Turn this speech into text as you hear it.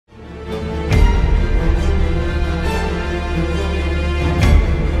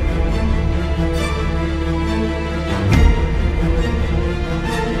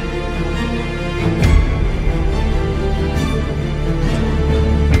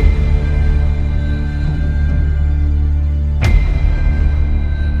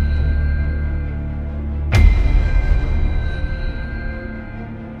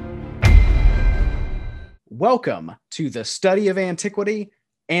Welcome to the study of antiquity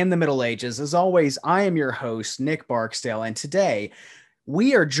and the Middle Ages. As always, I am your host, Nick Barksdale, and today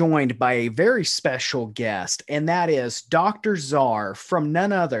we are joined by a very special guest, and that is Dr. Czar from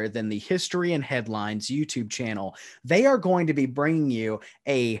none other than the History and Headlines YouTube channel. They are going to be bringing you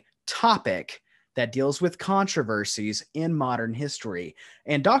a topic that deals with controversies in modern history.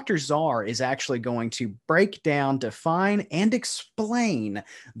 And Dr. Czar is actually going to break down, define, and explain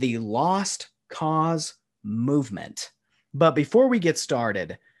the lost cause movement. But before we get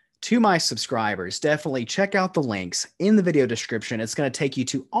started, to my subscribers, definitely check out the links in the video description. It's going to take you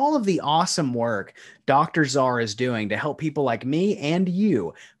to all of the awesome work Dr. Czar is doing to help people like me and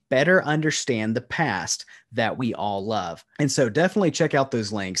you better understand the past that we all love. And so definitely check out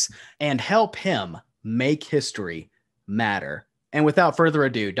those links and help him make history matter. And without further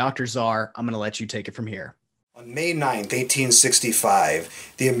ado, Dr. Czar, I'm going to let you take it from here. On May 9th,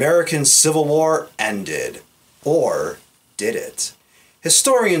 1865, the American Civil War ended. Or did it?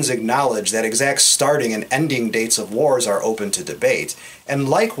 Historians acknowledge that exact starting and ending dates of wars are open to debate, and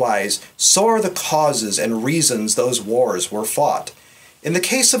likewise, so are the causes and reasons those wars were fought. In the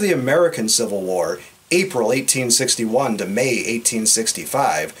case of the American Civil War, April 1861 to May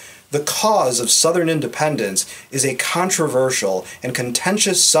 1865, the cause of Southern independence is a controversial and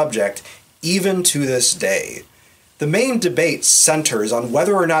contentious subject even to this day. The main debate centers on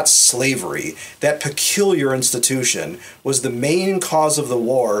whether or not slavery, that peculiar institution, was the main cause of the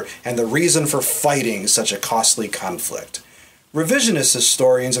war and the reason for fighting such a costly conflict. Revisionist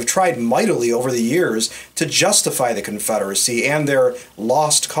historians have tried mightily over the years to justify the Confederacy and their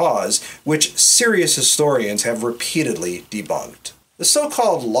lost cause, which serious historians have repeatedly debunked. The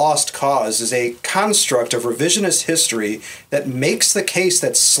so-called lost cause is a construct of revisionist history that makes the case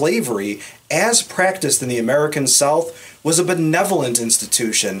that slavery, as practiced in the American South, was a benevolent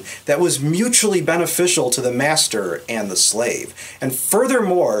institution that was mutually beneficial to the master and the slave, and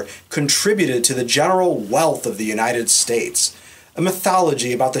furthermore contributed to the general wealth of the United States. A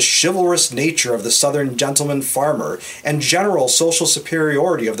mythology about the chivalrous nature of the Southern gentleman farmer and general social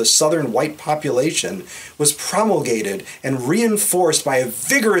superiority of the Southern white population was promulgated and reinforced by a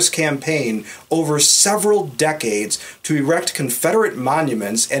vigorous campaign over several decades to erect Confederate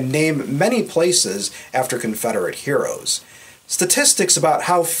monuments and name many places after Confederate heroes. Statistics about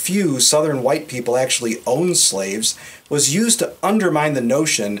how few Southern white people actually owned slaves was used to undermine the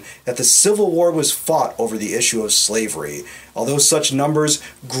notion that the Civil War was fought over the issue of slavery, although such numbers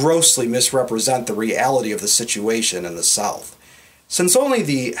grossly misrepresent the reality of the situation in the South. Since only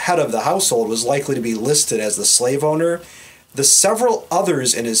the head of the household was likely to be listed as the slave owner, the several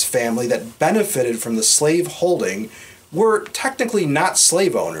others in his family that benefited from the slave holding were technically not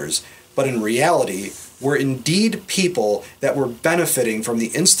slave owners, but in reality were indeed people that were benefiting from the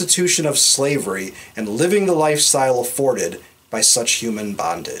institution of slavery and living the lifestyle afforded by such human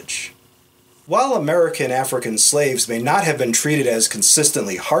bondage. While American African slaves may not have been treated as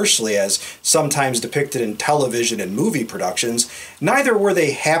consistently harshly as sometimes depicted in television and movie productions, neither were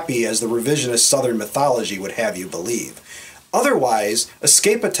they happy as the revisionist Southern mythology would have you believe. Otherwise,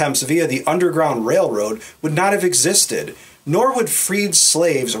 escape attempts via the Underground Railroad would not have existed, nor would freed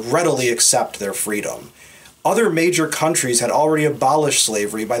slaves readily accept their freedom. Other major countries had already abolished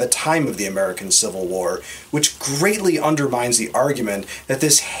slavery by the time of the American Civil War, which greatly undermines the argument that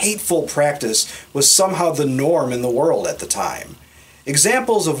this hateful practice was somehow the norm in the world at the time.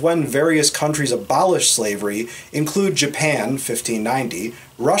 Examples of when various countries abolished slavery include Japan, 1590,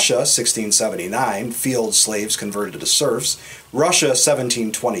 Russia, 1679, field slaves converted to serfs, Russia,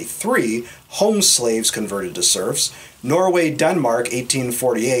 1723, home slaves converted to serfs, Norway, Denmark,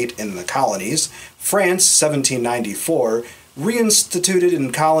 1848, in the colonies, France, 1794, reinstituted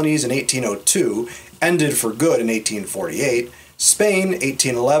in colonies in 1802, ended for good in 1848, Spain,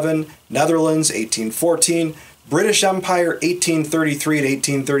 1811, Netherlands, 1814, British Empire, 1833 to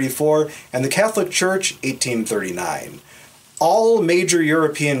 1834, and the Catholic Church, 1839. All major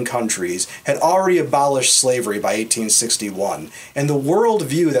European countries had already abolished slavery by 1861, and the world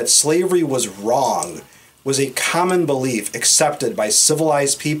view that slavery was wrong was a common belief accepted by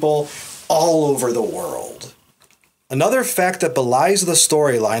civilized people all over the world. Another fact that belies the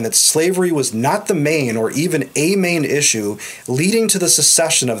storyline that slavery was not the main or even a main issue leading to the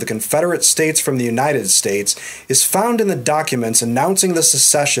secession of the Confederate States from the United States is found in the documents announcing the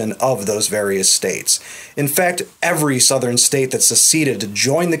secession of those various states. In fact, every Southern state that seceded to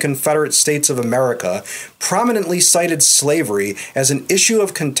join the Confederate States of America prominently cited slavery as an issue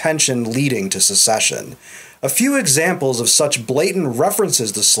of contention leading to secession. A few examples of such blatant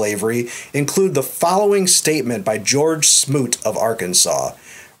references to slavery include the following statement by George Smoot of Arkansas: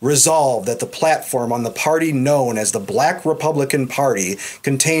 Resolved that the platform on the party known as the Black Republican Party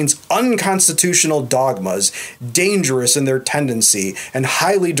contains unconstitutional dogmas, dangerous in their tendency and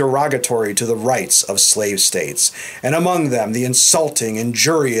highly derogatory to the rights of slave states, and among them the insulting,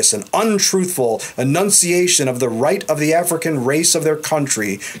 injurious, and untruthful enunciation of the right of the African race of their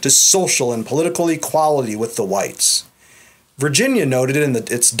country to social and political equality with the whites. Virginia noted in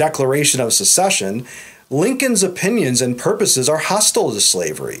its Declaration of Secession, Lincoln's opinions and purposes are hostile to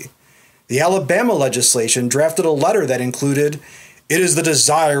slavery. The Alabama legislation drafted a letter that included, "It is the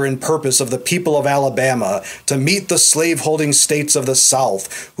desire and purpose of the people of Alabama to meet the slaveholding states of the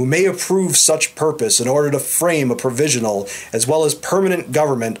South, who may approve such purpose in order to frame a provisional as well as permanent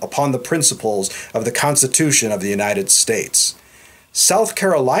government upon the principles of the Constitution of the United States." South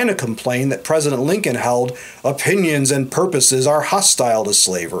Carolina complained that President Lincoln held opinions and purposes are hostile to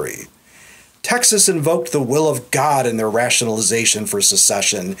slavery. Texas invoked the will of God in their rationalization for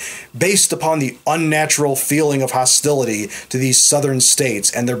secession, based upon the unnatural feeling of hostility to these southern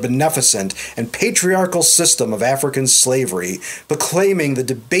states and their beneficent and patriarchal system of African slavery, proclaiming the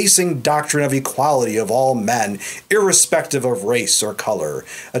debasing doctrine of equality of all men, irrespective of race or color,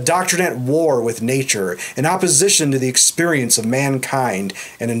 a doctrine at war with nature, in opposition to the experience of mankind,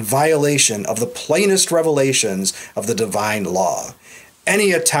 and in violation of the plainest revelations of the divine law.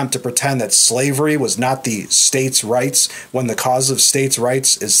 Any attempt to pretend that slavery was not the states' rights when the cause of states'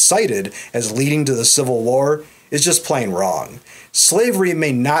 rights is cited as leading to the Civil War is just plain wrong. Slavery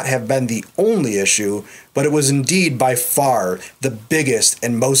may not have been the only issue, but it was indeed by far the biggest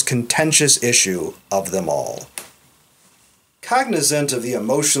and most contentious issue of them all. Cognizant of the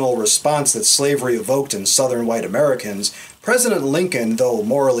emotional response that slavery evoked in Southern white Americans, President Lincoln, though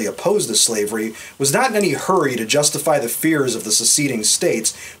morally opposed to slavery, was not in any hurry to justify the fears of the seceding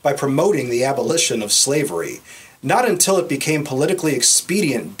states by promoting the abolition of slavery. Not until it became politically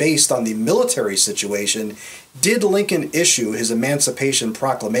expedient based on the military situation did Lincoln issue his Emancipation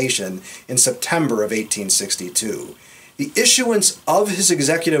Proclamation in September of 1862. The issuance of his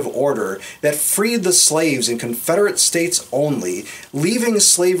executive order that freed the slaves in Confederate states only, leaving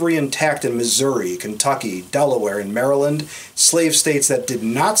slavery intact in Missouri, Kentucky, Delaware, and Maryland, slave states that did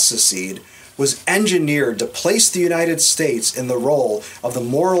not secede, was engineered to place the United States in the role of the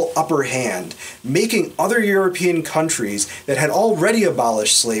moral upper hand, making other European countries that had already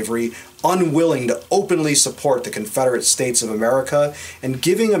abolished slavery unwilling to openly support the Confederate States of America and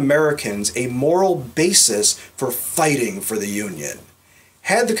giving Americans a moral basis for fighting for the Union.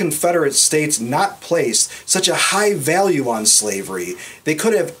 Had the Confederate States not placed such a high value on slavery, they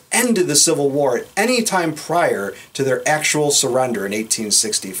could have ended the Civil War at any time prior to their actual surrender in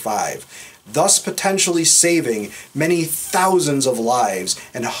 1865, thus potentially saving many thousands of lives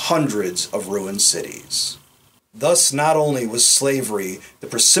and hundreds of ruined cities. Thus, not only was slavery the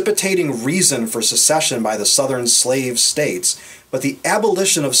precipitating reason for secession by the Southern slave states, but the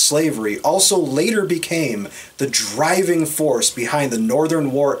abolition of slavery also later became the driving force behind the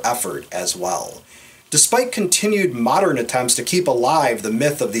Northern War effort as well. Despite continued modern attempts to keep alive the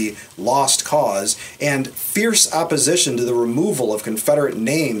myth of the lost cause and fierce opposition to the removal of Confederate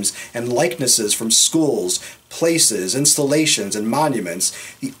names and likenesses from schools, places, installations, and monuments,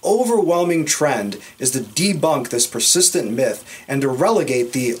 the overwhelming trend is to debunk this persistent myth and to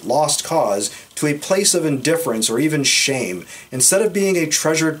relegate the lost cause to a place of indifference or even shame instead of being a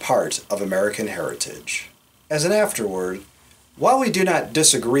treasured part of American heritage. As an afterword, while we do not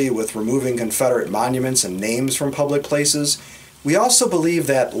disagree with removing Confederate monuments and names from public places, we also believe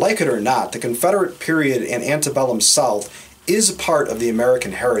that, like it or not, the Confederate period and antebellum South is part of the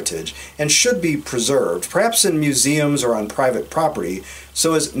American heritage and should be preserved, perhaps in museums or on private property,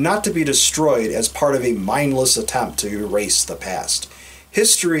 so as not to be destroyed as part of a mindless attempt to erase the past.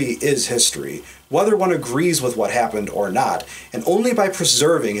 History is history, whether one agrees with what happened or not, and only by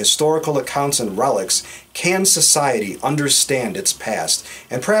preserving historical accounts and relics can society understand its past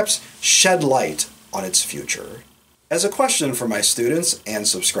and perhaps shed light on its future. As a question for my students and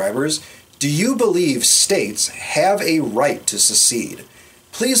subscribers, do you believe states have a right to secede?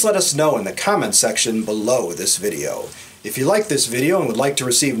 Please let us know in the comment section below this video. If you like this video and would like to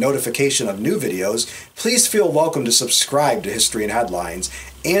receive notification of new videos, please feel welcome to subscribe to History and Headlines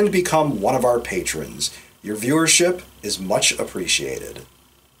and become one of our patrons. Your viewership is much appreciated.